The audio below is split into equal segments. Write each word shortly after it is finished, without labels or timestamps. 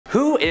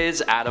Who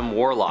is Adam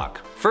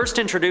Warlock? First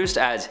introduced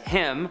as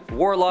him,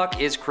 Warlock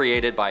is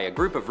created by a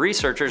group of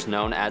researchers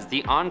known as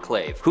the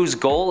Enclave, whose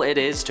goal it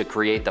is to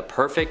create the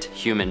perfect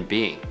human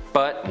being.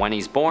 But when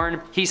he's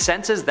born, he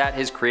senses that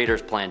his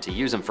creators plan to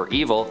use him for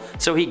evil,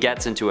 so he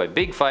gets into a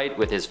big fight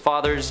with his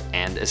fathers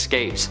and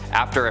escapes.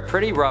 After a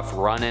pretty rough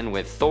run-in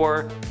with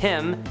Thor,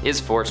 him is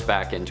forced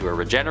back into a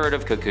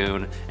regenerative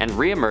cocoon and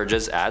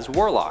re-emerges as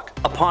Warlock.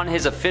 Upon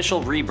his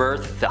official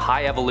rebirth, the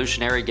High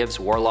Evolutionary gives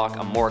Warlock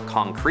a more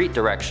concrete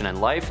direction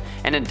in life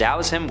and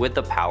endows him with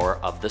the power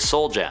of the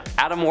Soul Gem.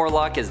 Adam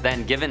Warlock is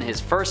then given his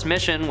first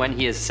mission when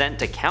he is sent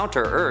to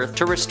Counter-Earth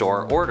to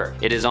restore order.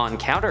 It is on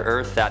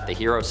Counter-Earth that the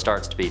hero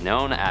starts to be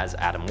known as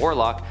Adam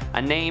Warlock,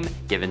 a name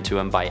given to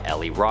him by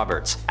Ellie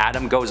Roberts.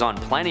 Adam goes on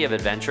plenty of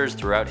adventures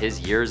throughout his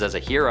years as a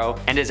hero,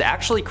 and is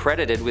actually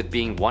credited with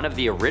being one of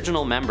the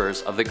original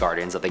members of the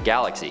Guardians of the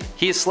Galaxy.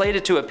 He is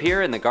slated to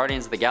appear in the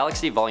Guardians of the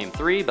Galaxy Volume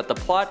 3, but the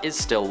plot is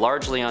still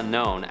largely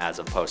unknown as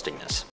of posting this.